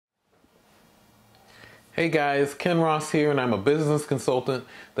Hey guys, Ken Ross here, and I'm a business consultant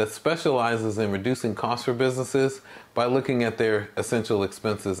that specializes in reducing costs for businesses by looking at their essential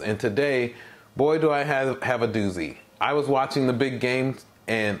expenses. And today, boy, do I have a doozy. I was watching the big game,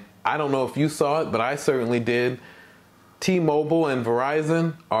 and I don't know if you saw it, but I certainly did. T-Mobile and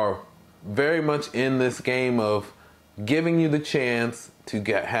Verizon are very much in this game of giving you the chance to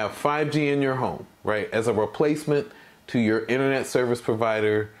have 5G in your home, right, as a replacement to your internet service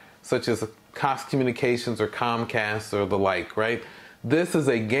provider, such as Cox Communications or Comcast or the like, right? This is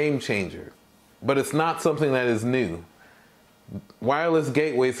a game changer, but it's not something that is new. Wireless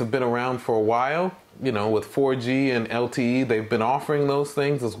gateways have been around for a while, you know, with 4G and LTE. They've been offering those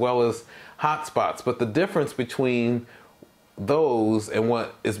things as well as hotspots, but the difference between those and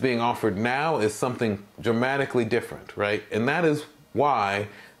what is being offered now is something dramatically different, right? And that is why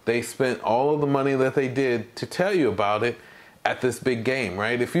they spent all of the money that they did to tell you about it at this big game,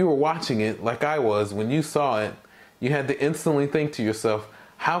 right? If you were watching it like I was, when you saw it, you had to instantly think to yourself,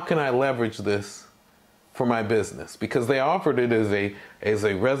 how can I leverage this for my business? Because they offered it as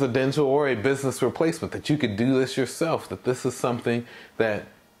a residential or a business replacement, that you could do this yourself, that this is something that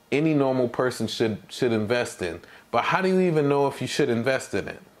any normal person should invest in. But how do you even know if you should invest in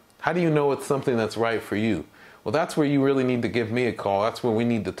it? How do you know it's something that's right for you? Well, that's where you really need to give me a call. That's where we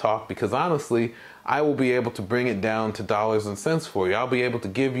need to talk, because honestly, I will be able to bring it down to dollars and cents for you. I'll be able to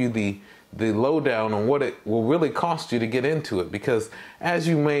give you the lowdown on what it will really cost you to get into it. Because as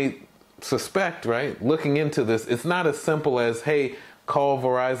you may suspect, right, looking into this, it's not as simple as, hey, call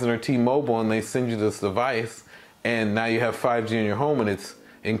Verizon or T-Mobile and they send you this device and now you have 5G in your home and it's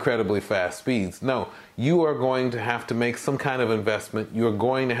incredibly fast speeds. No, you are going to have to make some kind of investment. You're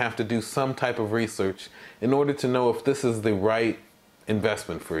going to have to do some type of research in order to know if this is the right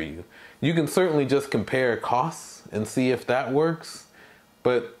investment for you. You can certainly just compare costs and see if that works,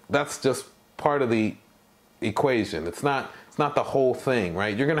 but that's just part of the equation. It's not the whole thing,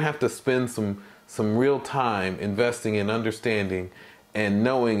 right? You're going to have to spend some real time investing in understanding and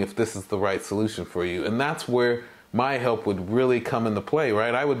knowing if this is the right solution for you. And that's where my help would really come into play,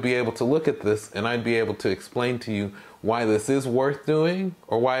 right? I would be able to look at this and I'd be able to explain to you why this is worth doing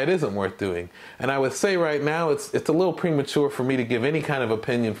or why it isn't worth doing. And I would say right now it's a little premature for me to give any kind of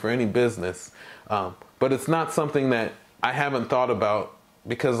opinion for any business, but it's not something that I haven't thought about,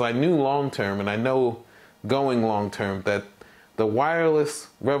 because I knew long term, and I know going long term, that the wireless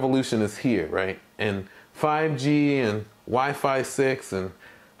revolution is here, right? And 5G and Wi-Fi 6 and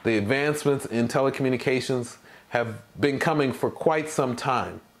the advancements in telecommunications have been coming for quite some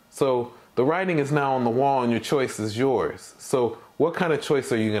time. So the writing is now on the wall and your choice is yours. So what kind of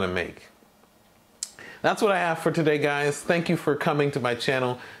choice are you going to make? That's what I have for today, guys. Thank you for coming to my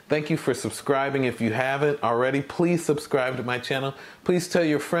channel. Thank you for subscribing. If you haven't already, please subscribe to my channel. Please tell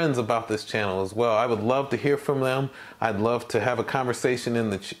your friends about this channel as well. I would love to hear from them. I'd love to have a conversation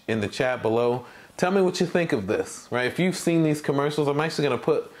in the chat below. Tell me what you think of this, right? If you've seen these commercials, I'm actually going to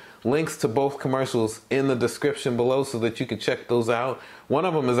put links to both commercials in the description below so that you can check those out. One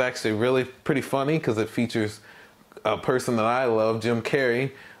of them is actually really pretty funny because it features a person that I love, Jim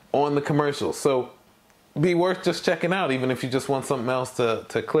Carrey, on the commercial. So be worth just checking out, even if you just want something else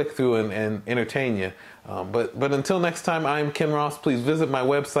to click through and entertain you. But until next time, I am Ken Ross. Please visit my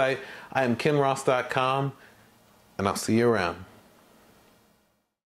website, IamKenRoss.com, and I'll see you around.